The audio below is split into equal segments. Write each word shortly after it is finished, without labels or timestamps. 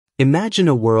Imagine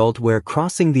a world where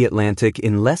crossing the Atlantic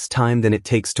in less time than it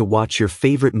takes to watch your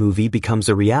favorite movie becomes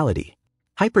a reality.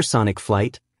 Hypersonic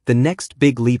flight, the next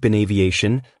big leap in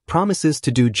aviation, promises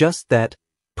to do just that,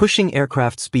 pushing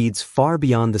aircraft speeds far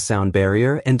beyond the sound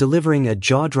barrier and delivering a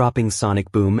jaw-dropping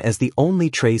sonic boom as the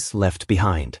only trace left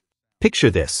behind.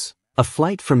 Picture this: a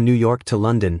flight from New York to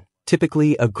London,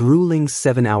 typically a grueling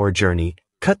 7-hour journey,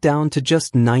 cut down to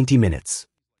just 90 minutes.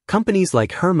 Companies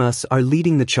like Hermes are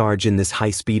leading the charge in this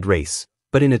high-speed race,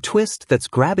 but in a twist that's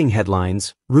grabbing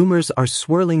headlines, rumors are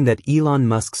swirling that Elon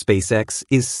Musk's SpaceX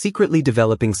is secretly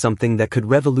developing something that could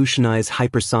revolutionize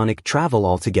hypersonic travel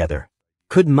altogether.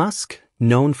 Could Musk,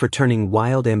 known for turning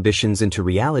wild ambitions into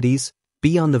realities,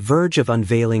 be on the verge of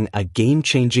unveiling a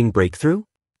game-changing breakthrough?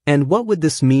 And what would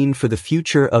this mean for the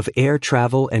future of air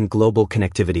travel and global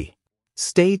connectivity?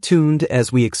 Stay tuned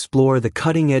as we explore the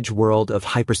cutting-edge world of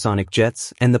hypersonic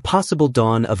jets and the possible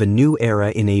dawn of a new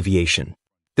era in aviation.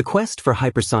 The quest for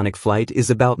hypersonic flight is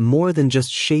about more than just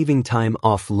shaving time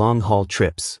off long-haul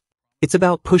trips. It's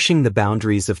about pushing the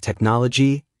boundaries of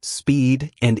technology,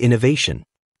 speed, and innovation.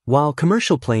 While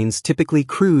commercial planes typically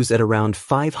cruise at around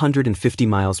 550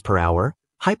 miles per hour,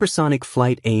 hypersonic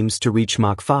flight aims to reach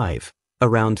Mach 5,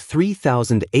 around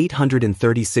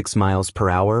 3,836 miles per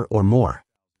hour or more.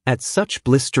 At such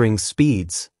blistering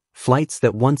speeds, flights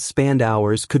that once spanned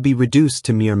hours could be reduced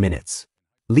to mere minutes.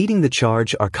 Leading the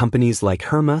charge are companies like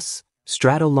Hermes,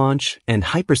 Stratolaunch, and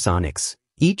Hypersonics,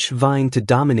 each vying to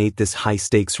dominate this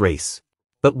high-stakes race.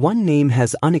 But one name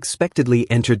has unexpectedly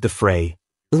entered the fray: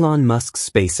 Elon Musk's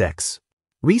SpaceX.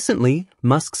 Recently,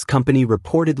 Musk's company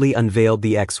reportedly unveiled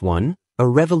the X-1, a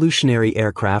revolutionary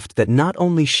aircraft that not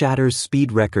only shatters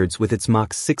speed records with its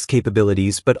Mach 6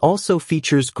 capabilities but also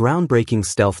features groundbreaking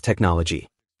stealth technology.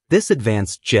 This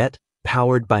advanced jet,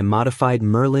 powered by modified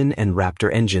Merlin and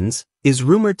Raptor engines, is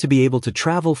rumored to be able to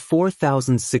travel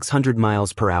 4,600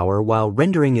 miles per hour while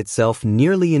rendering itself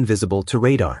nearly invisible to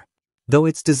radar. Though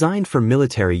it's designed for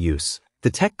military use, the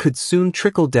tech could soon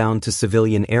trickle down to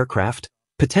civilian aircraft,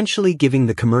 potentially giving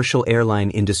the commercial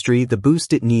airline industry the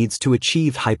boost it needs to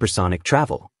achieve hypersonic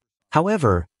travel.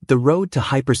 However, the road to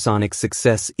hypersonic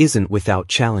success isn't without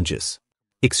challenges.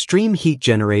 Extreme heat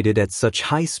generated at such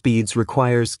high speeds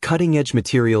requires cutting-edge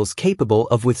materials capable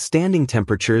of withstanding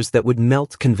temperatures that would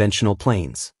melt conventional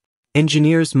planes.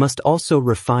 Engineers must also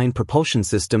refine propulsion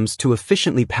systems to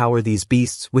efficiently power these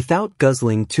beasts without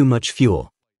guzzling too much fuel.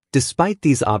 Despite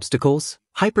these obstacles,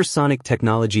 hypersonic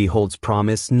technology holds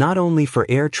promise not only for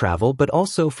air travel but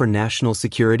also for national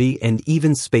security and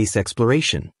even space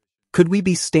exploration. Could we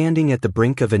be standing at the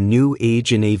brink of a new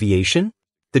age in aviation?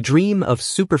 The dream of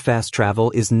superfast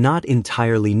travel is not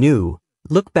entirely new.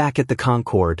 Look back at the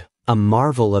Concorde, a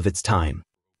marvel of its time.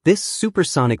 This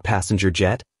supersonic passenger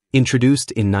jet,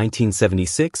 introduced in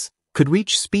 1976, could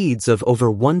reach speeds of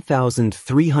over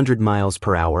 1,300 miles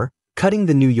per hour, cutting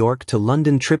the New York to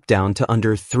London trip down to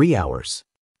under 3 hours.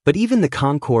 But even the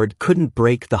Concorde couldn't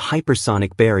break the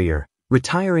hypersonic barrier,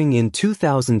 retiring in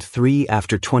 2003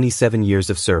 after 27 years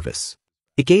of service.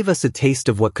 It gave us a taste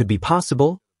of what could be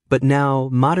possible, but now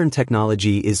modern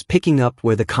technology is picking up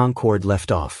where the Concorde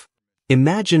left off.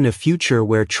 Imagine a future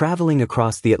where traveling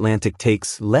across the Atlantic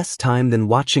takes less time than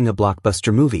watching a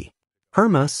blockbuster movie.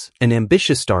 Hermes, an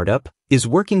ambitious startup, is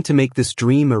working to make this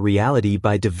dream a reality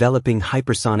by developing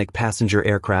hypersonic passenger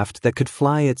aircraft that could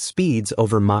fly at speeds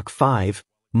over Mach 5,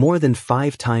 more than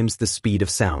 5 times the speed of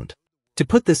sound. To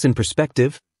put this in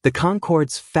perspective, the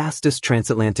Concorde's fastest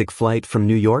transatlantic flight from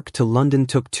New York to London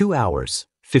took 2 hours,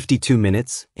 52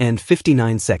 minutes, and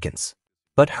 59 seconds.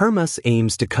 But Hermes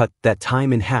aims to cut that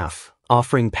time in half,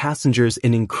 offering passengers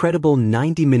an incredible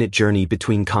 90-minute journey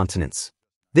between continents.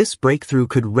 This breakthrough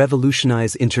could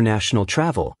revolutionize international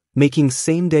travel, making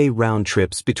same-day round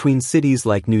trips between cities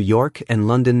like New York and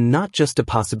London not just a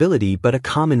possibility but a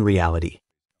common reality.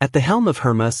 At the helm of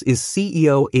Hermes is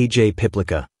CEO AJ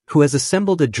Piplica, who has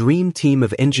assembled a dream team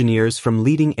of engineers from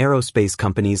leading aerospace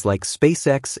companies like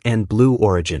SpaceX and Blue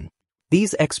Origin.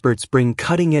 These experts bring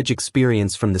cutting-edge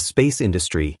experience from the space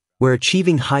industry, where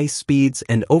achieving high speeds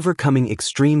and overcoming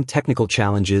extreme technical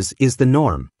challenges is the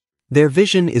norm. Their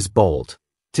vision is bold: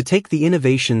 to take the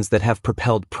innovations that have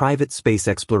propelled private space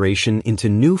exploration into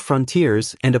new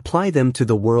frontiers and apply them to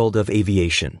the world of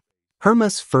aviation.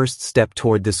 Hermes' first step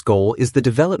toward this goal is the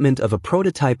development of a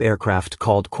prototype aircraft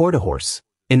called Quarterhorse,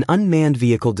 an unmanned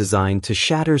vehicle designed to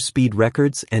shatter speed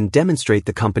records and demonstrate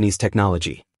the company's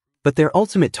technology. But their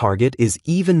ultimate target is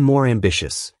even more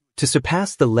ambitious: to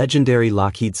surpass the legendary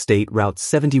Lockheed State Route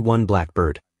 71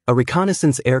 Blackbird, a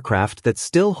reconnaissance aircraft that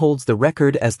still holds the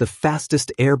record as the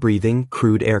fastest air-breathing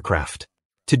crewed aircraft.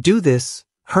 To do this,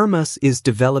 Hermes is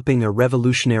developing a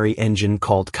revolutionary engine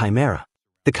called Chimera.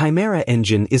 The Chimera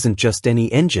engine isn't just any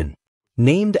engine.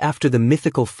 Named after the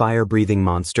mythical fire-breathing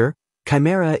monster,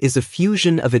 Chimera is a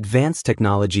fusion of advanced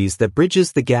technologies that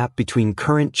bridges the gap between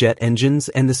current jet engines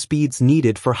and the speeds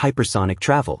needed for hypersonic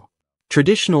travel.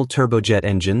 Traditional turbojet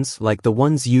engines, like the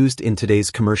ones used in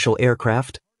today's commercial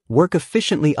aircraft, work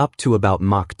efficiently up to about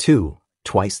Mach 2,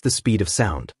 twice the speed of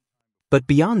sound. But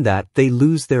beyond that, they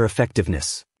lose their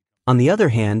effectiveness. On the other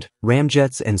hand,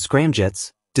 ramjets and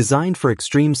scramjets, designed for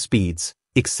extreme speeds,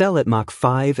 excel at Mach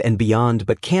 5 and beyond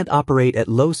but can't operate at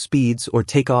low speeds or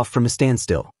take off from a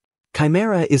standstill.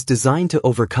 Chimera is designed to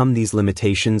overcome these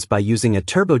limitations by using a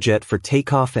turbojet for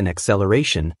takeoff and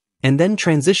acceleration, and then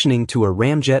transitioning to a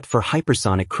ramjet for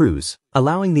hypersonic cruise,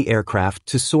 allowing the aircraft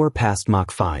to soar past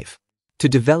Mach 5. To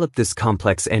develop this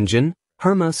complex engine,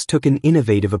 Hermes took an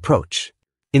innovative approach.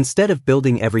 Instead of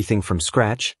building everything from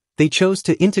scratch, they chose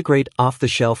to integrate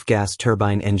off-the-shelf gas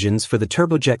turbine engines for the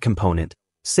turbojet component,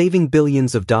 saving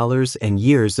billions of dollars and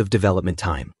years of development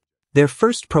time. Their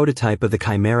first prototype of the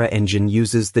Chimera engine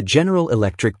uses the General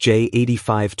Electric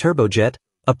J85 turbojet,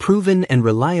 a proven and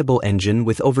reliable engine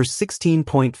with over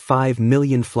 16.5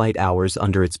 million flight hours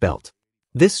under its belt.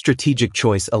 This strategic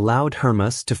choice allowed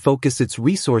Hermes to focus its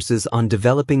resources on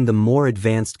developing the more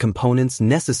advanced components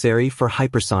necessary for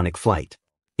hypersonic flight.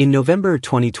 In November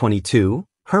 2022,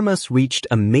 Hermes reached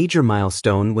a major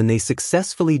milestone when they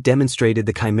successfully demonstrated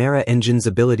the Chimera engine's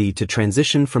ability to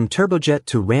transition from turbojet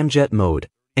to ramjet mode,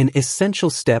 an essential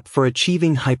step for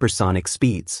achieving hypersonic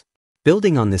speeds.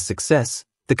 Building on this success,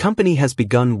 the company has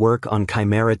begun work on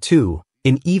Chimera 2,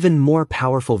 an even more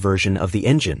powerful version of the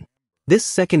engine. This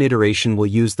second iteration will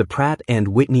use the Pratt &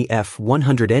 Whitney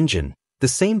F100 engine, the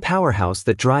same powerhouse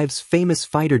that drives famous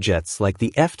fighter jets like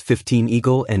the F-15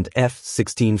 Eagle and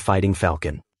F-16 Fighting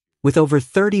Falcon. With over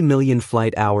 30 million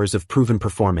flight hours of proven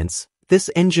performance,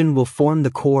 this engine will form the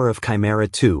core of Chimera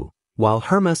 2, while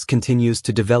Hermes continues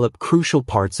to develop crucial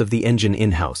parts of the engine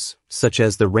in-house, such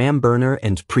as the ram burner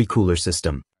and pre-cooler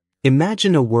system.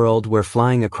 Imagine a world where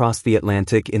flying across the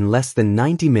Atlantic in less than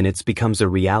 90 minutes becomes a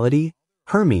reality.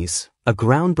 Hermes, a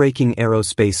groundbreaking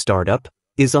aerospace startup,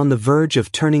 is on the verge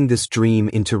of turning this dream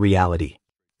into reality.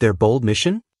 Their bold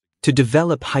mission? To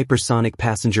develop hypersonic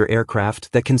passenger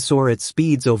aircraft that can soar at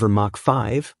speeds over Mach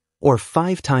 5, or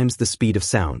 5 times the speed of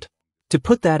sound. To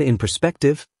put that in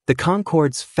perspective, the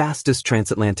Concorde's fastest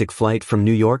transatlantic flight from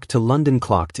New York to London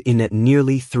clocked in at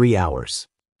nearly 3 hours.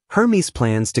 Hermes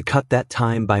plans to cut that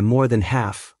time by more than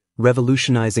half,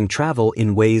 revolutionizing travel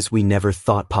in ways we never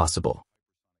thought possible.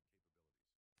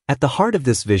 At the heart of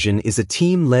this vision is a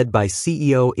team led by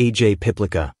CEO Ajay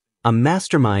Piplika, a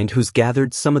mastermind who's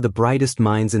gathered some of the brightest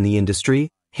minds in the industry,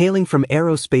 hailing from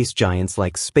aerospace giants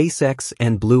like SpaceX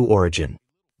and Blue Origin.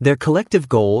 Their collective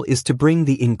goal is to bring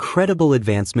the incredible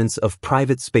advancements of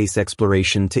private space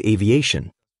exploration to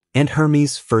aviation. And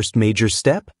Hermes' first major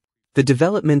step? The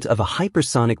development of a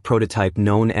hypersonic prototype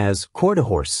known as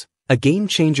Quarterhorse, a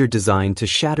game-changer designed to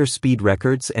shatter speed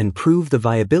records and prove the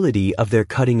viability of their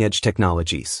cutting-edge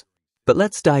technologies. But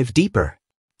let's dive deeper.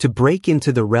 To break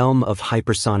into the realm of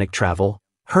hypersonic travel,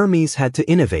 Hermes had to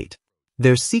innovate.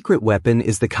 Their secret weapon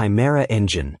is the Chimera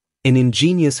engine, an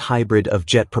ingenious hybrid of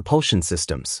jet propulsion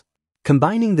systems.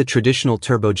 Combining the traditional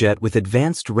turbojet with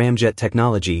advanced ramjet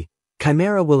technology,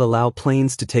 Chimera will allow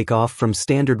planes to take off from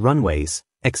standard runways,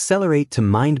 accelerate to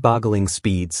mind-boggling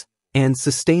speeds, and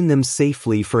sustain them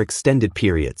safely for extended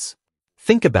periods.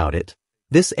 Think about it.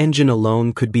 This engine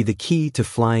alone could be the key to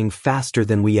flying faster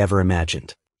than we ever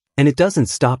imagined. And it doesn't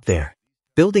stop there.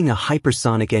 Building a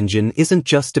hypersonic engine isn't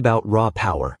just about raw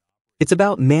power. It's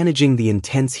about managing the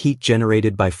intense heat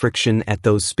generated by friction at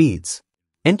those speeds.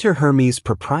 Enter Hermes'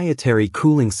 proprietary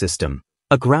cooling system,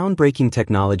 a groundbreaking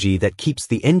technology that keeps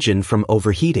the engine from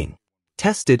overheating.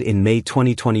 Tested in May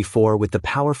 2024 with the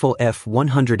powerful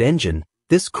F100 engine,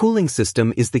 this cooling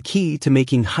system is the key to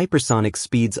making hypersonic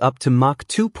speeds up to Mach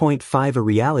 2.5 a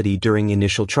reality during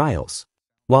initial trials.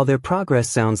 While their progress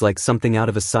sounds like something out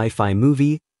of a sci-fi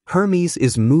movie, Hermes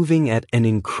is moving at an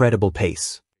incredible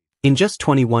pace. In just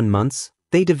 21 months,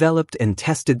 they developed and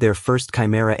tested their first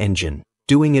Chimera engine,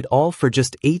 doing it all for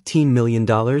just $18 million,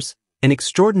 an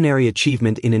extraordinary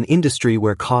achievement in an industry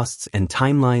where costs and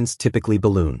timelines typically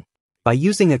balloon. By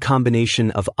using a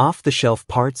combination of off-the-shelf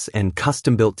parts and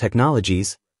custom-built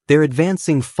technologies, they're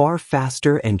advancing far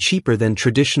faster and cheaper than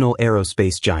traditional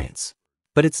aerospace giants.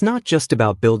 But it's not just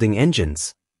about building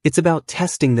engines, it's about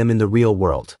testing them in the real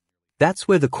world. That's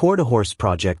where the Quarterhorse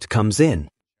project comes in.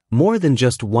 More than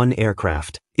just one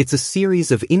aircraft, it's a series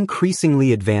of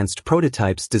increasingly advanced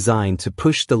prototypes designed to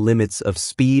push the limits of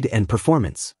speed and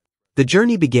performance. The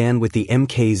journey began with the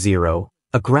Mk-0,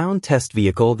 a ground test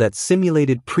vehicle that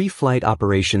simulated pre-flight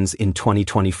operations in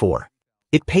 2024.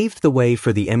 It paved the way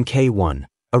for the Mk-1,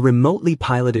 a remotely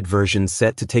piloted version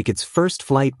set to take its first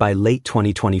flight by late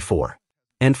 2024.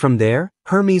 And from there,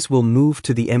 Hermes will move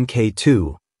to the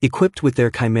Mk-2, equipped with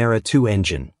their Chimera 2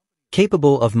 engine,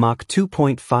 capable of Mach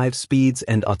 2.5 speeds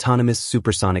and autonomous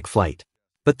supersonic flight.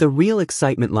 But the real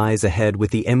excitement lies ahead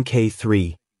with the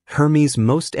Mk-3, Hermes'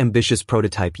 most ambitious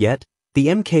prototype yet. The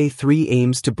Mk-3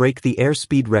 aims to break the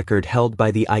airspeed record held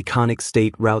by the iconic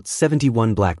State Route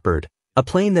 71 Blackbird, a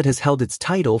plane that has held its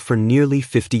title for nearly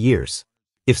 50 years.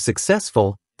 If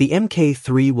successful, the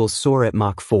Mk-3 will soar at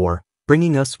Mach 4,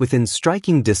 bringing us within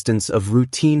striking distance of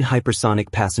routine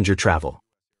hypersonic passenger travel.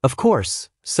 Of course,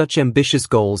 such ambitious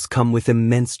goals come with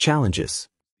immense challenges.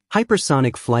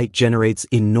 Hypersonic flight generates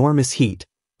enormous heat,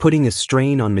 putting a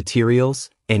strain on materials,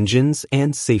 engines,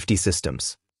 and safety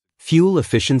systems. Fuel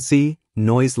efficiency,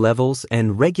 noise levels,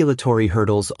 and regulatory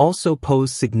hurdles also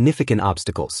pose significant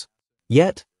obstacles.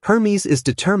 Yet, Hermes is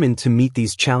determined to meet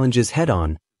these challenges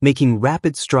head-on, making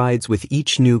rapid strides with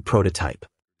each new prototype.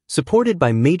 Supported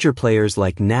by major players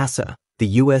like NASA, the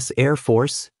U.S. Air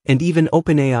Force, and even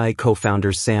OpenAI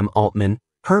co-founder Sam Altman,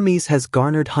 Hermes has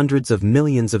garnered hundreds of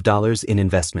millions of dollars in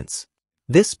investments.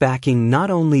 This backing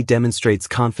not only demonstrates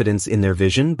confidence in their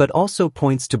vision but also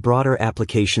points to broader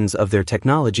applications of their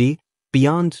technology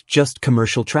beyond just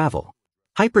commercial travel.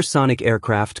 Hypersonic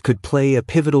aircraft could play a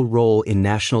pivotal role in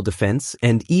national defense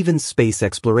and even space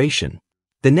exploration.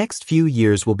 The next few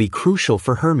years will be crucial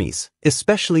for Hermes,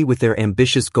 especially with their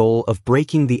ambitious goal of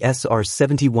breaking the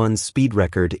SR-71 speed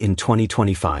record in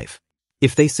 2025.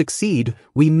 If they succeed,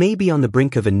 we may be on the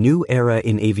brink of a new era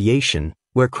in aviation,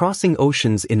 where crossing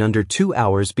oceans in under 2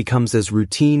 hours becomes as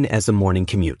routine as a morning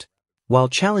commute. While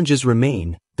challenges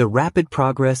remain, the rapid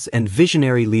progress and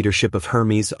visionary leadership of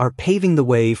Hermes are paving the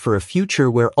way for a future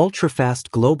where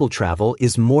ultra-fast global travel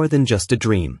is more than just a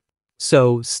dream.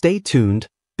 So, stay tuned,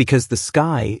 because the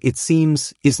sky, it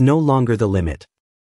seems, is no longer the limit.